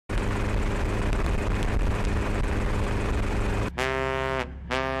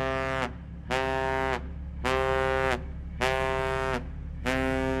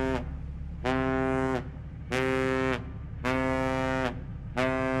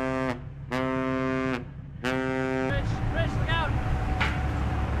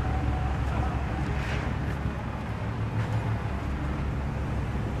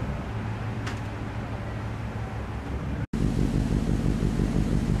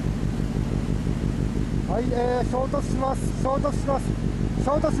はい、衝突します。衝突します。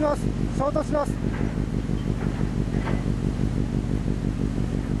衝突します。衝突します。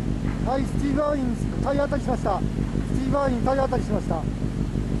はい、スティーブ・アーイン体当たりしました。スティーブ・アーイン体当たりしました。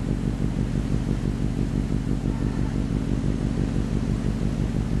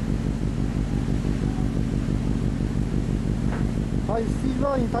はい、スティーブ・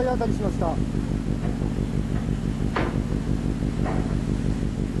アーイン体当たりしました。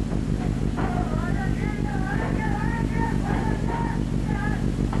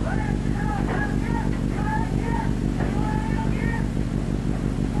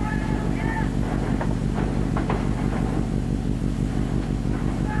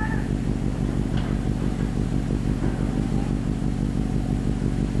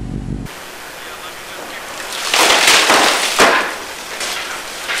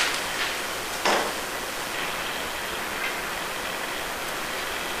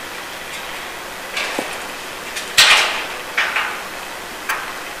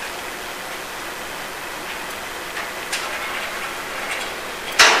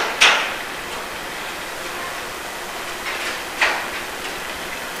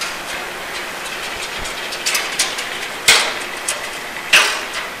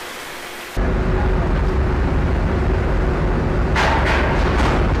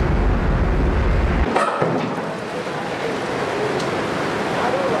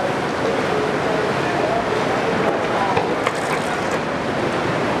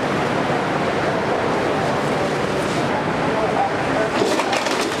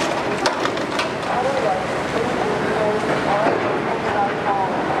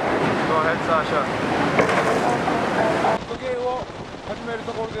時計を始める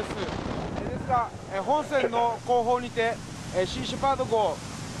ところです。ですが、本線の後方にて、シーシェパード号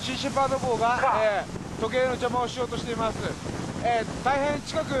が、時計の邪魔をしようとしています。大変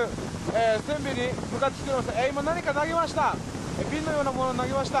近く、線尾に向かってきています。今何か投げました。瓶のようなものを投げ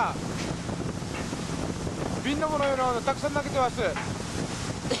ました。瓶のものようなものをたくさん投げてます。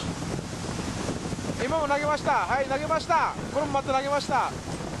今も投げました。はい、投げました。これもまた投げました。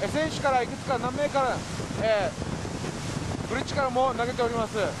選手からいくつか何名から、ブリッジからも投げておりま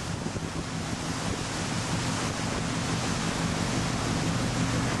す。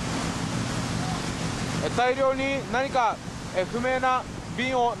大量に何か、不明な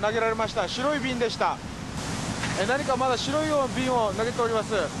瓶を投げられました。白い瓶でした。何かまだ白い瓶を投げておりま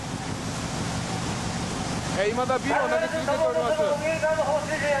す。未だ瓶を投げ続けております。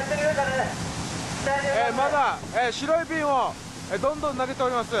まだ、白い瓶を、どんどん投げてお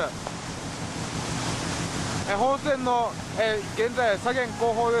ります。本線の、現在左舷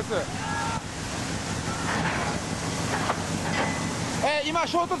後方です。今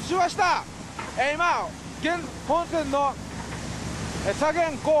衝突しました。今本線の、左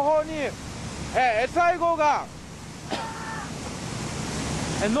舷後方に、SI 号が、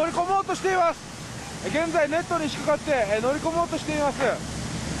乗り込もうとしています。現在ネットに引っかかって、乗り込もうとしています。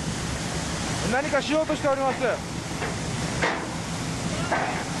何かしようとしております。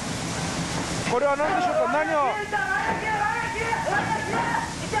これは何でしょうか。何を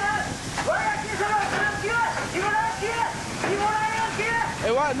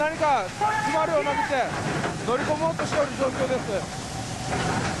何かつまりを投げて乗り込もうとしている状況で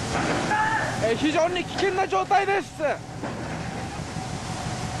す。非常に危険な状態です。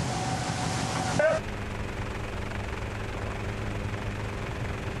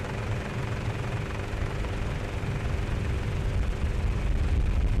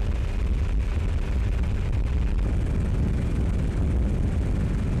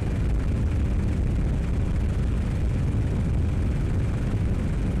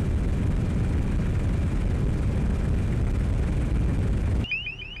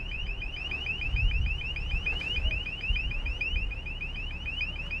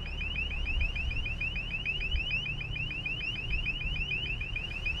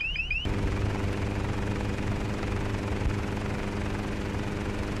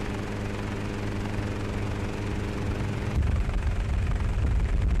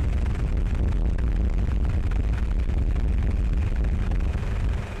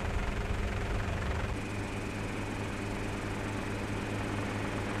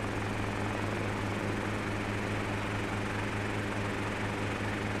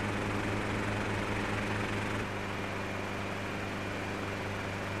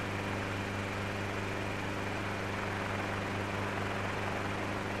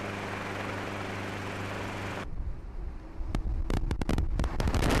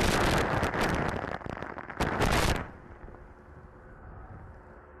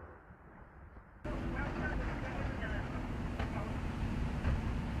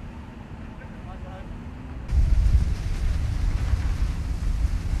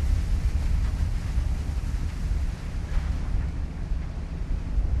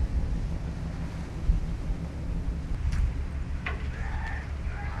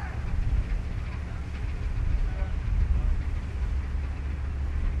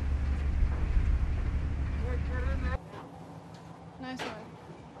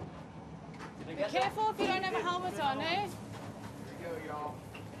helmets on, eh?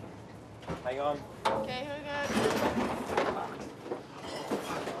 Hang on. Okay, here we go.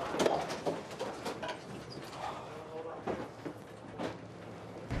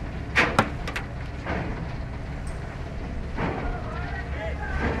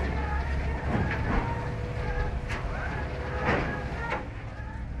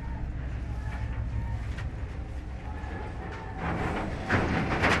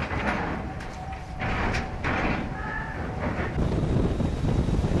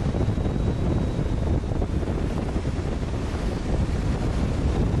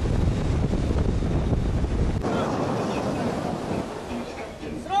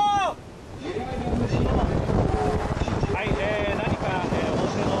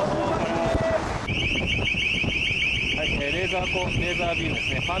レーザービームです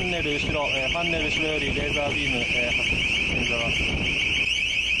ね。ファンネル後ろ、ファンネル後ろよりレーザービーム、発射ます。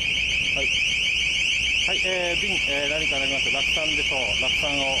はい。はい、ビン、何か投げました。落胆でしょう。落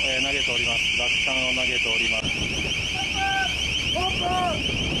胆を、投げております。落胆を投げております。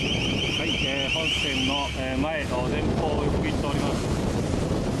はい、本線の、前と前方を横切っております。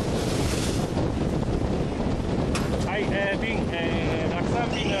はい、ビン、落胆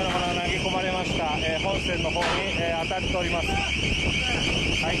ビンのようなものが投げ込まれました。本線の方に、当たっております。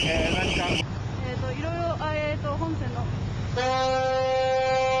はい、何か。いろいろ、本線の。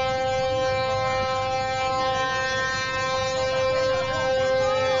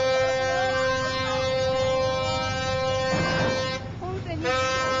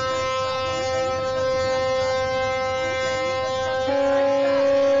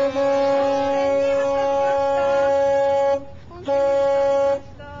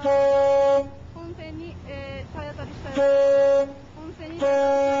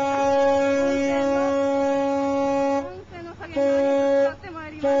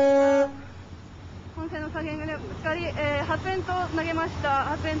発煙筒投げました。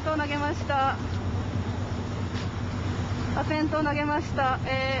発煙筒投げました。発煙筒投げました。ガ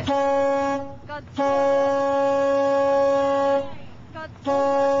ッツポ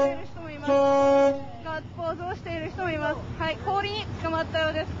ーズしている人もいます。ガッツポーズをしている人もいます。はい、氷に捕まったよ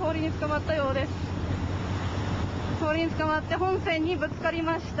うです。氷に捕まったようです。氷に捕まって本線にぶつかり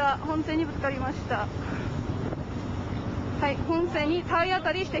ました。本線にぶつかりました。はい、本線に体当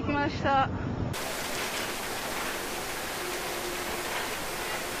たりしてきました。、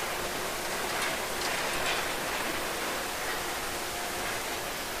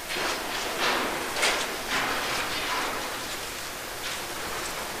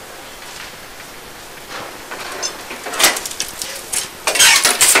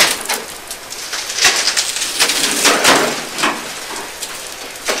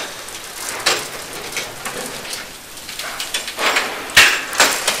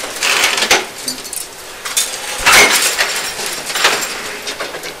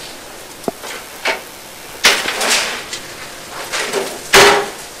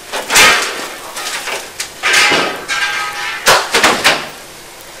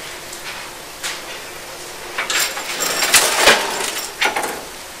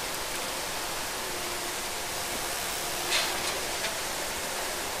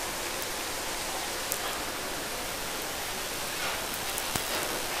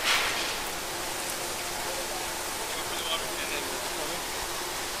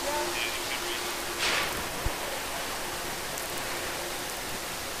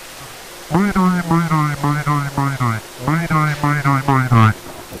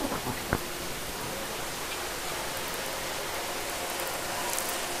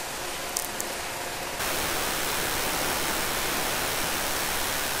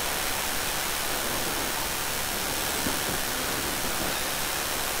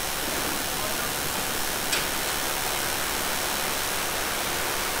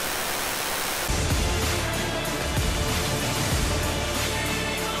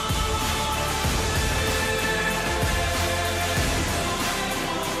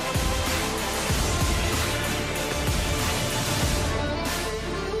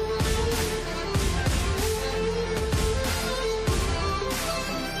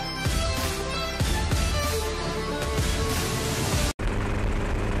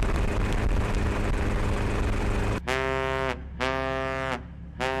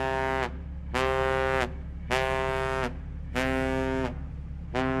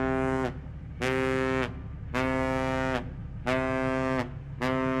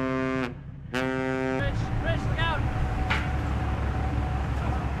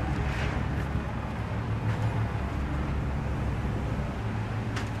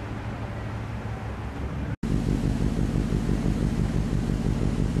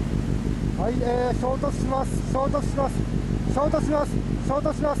衝突します。衝突します。衝突します。衝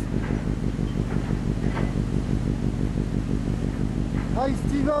突します。はい、ステ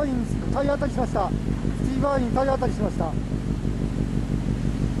ィーブ・アーウィン体当たりしました。スティーブ・アーウィン体当たりしました。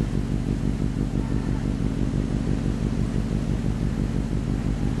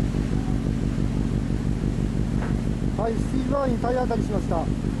はい、スティーブ・アーウィン体当たりしました。